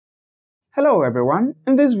Hello everyone,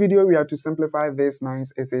 in this video we are to simplify this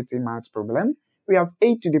nice SAT maths problem. We have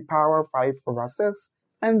 8 to the power 5 over 6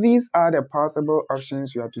 and these are the possible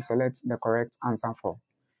options you have to select the correct answer for.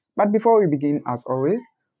 But before we begin, as always,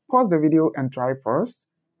 pause the video and try first.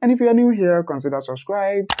 And if you are new here, consider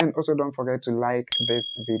subscribe and also don't forget to like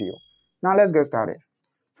this video. Now let's get started.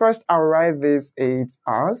 First, I'll write this 8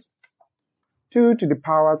 as 2 to the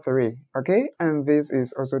power 3, okay? And this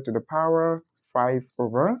is also to the power 5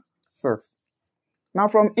 over 6. Now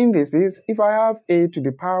from indices, if I have a to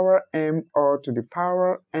the power m or to the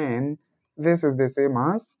power n, this is the same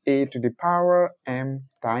as a to the power m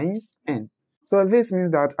times n. So this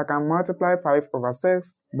means that I can multiply 5 over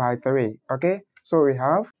 6 by 3, okay? So we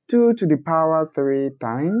have 2 to the power 3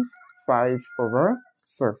 times 5 over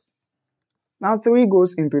 6. Now 3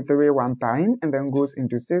 goes into 3 one time and then goes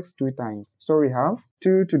into 6 two times. So we have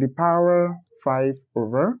 2 to the power 5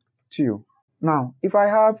 over 2. Now, if I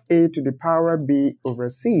have a to the power b over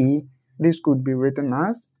c, this could be written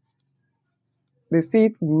as the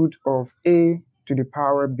seed root of a to the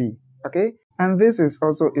power b, okay? And this is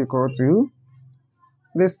also equal to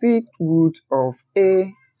the seed root of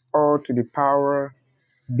a all to the power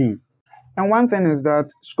b. And one thing is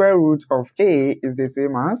that square root of a is the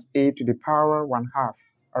same as a to the power 1/2,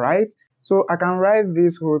 alright? So I can write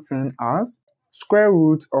this whole thing as square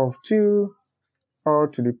root of 2 all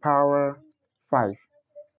to the power 5.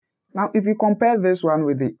 Now, if you compare this one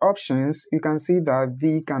with the options, you can see that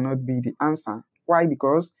D cannot be the answer. Why?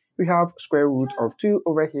 Because we have square root of 2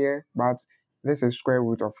 over here, but this is square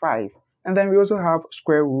root of 5. And then we also have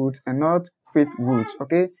square root and not fifth root,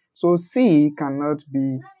 okay? So C cannot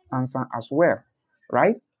be answer as well,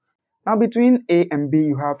 right? Now, between A and B,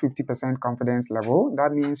 you have 50% confidence level.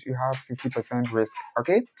 That means you have 50% risk,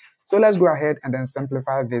 okay? So let's go ahead and then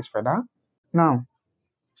simplify this further. Now,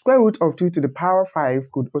 square root of 2 to the power 5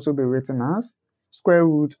 could also be written as square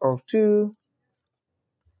root of 2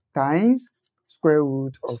 times square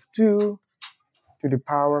root of 2 to the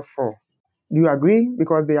power 4. Do you agree?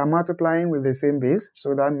 Because they are multiplying with the same base,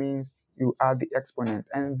 so that means you add the exponent,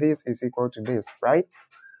 and this is equal to this, right?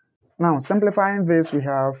 Now, simplifying this, we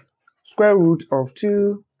have square root of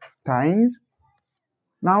 2 times.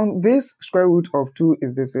 Now, this square root of 2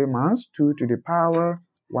 is the same as 2 to the power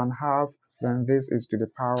 1/2. Then this is to the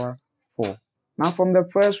power 4. Now from the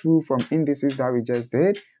first rule from indices that we just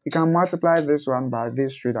did, we can multiply this one by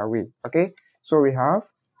this straight away, okay? So we have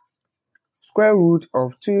square root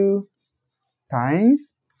of 2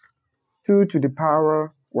 times 2 to the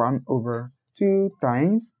power 1 over 2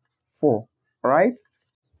 times 4, alright?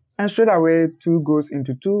 And straight away 2 goes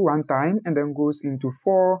into 2 one time and then goes into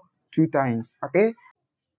 4 two times, okay?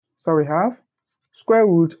 So we have square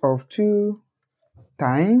root of 2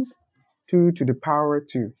 times 2 to the power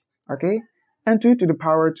 2, okay? And 2 to the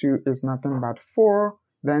power 2 is nothing but 4,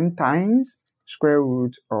 then times square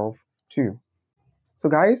root of 2. So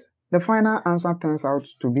guys, the final answer turns out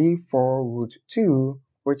to be 4 root 2,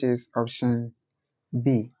 which is option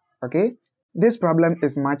B, okay? This problem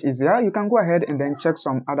is much easier. You can go ahead and then check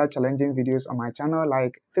some other challenging videos on my channel,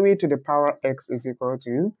 like 3 to the power x is equal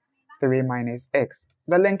to 3 minus x.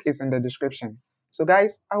 The link is in the description. So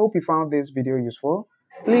guys, I hope you found this video useful.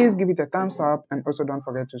 Please give it a thumbs up and also don't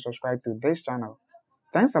forget to subscribe to this channel.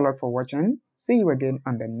 Thanks a lot for watching. See you again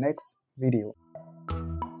on the next video.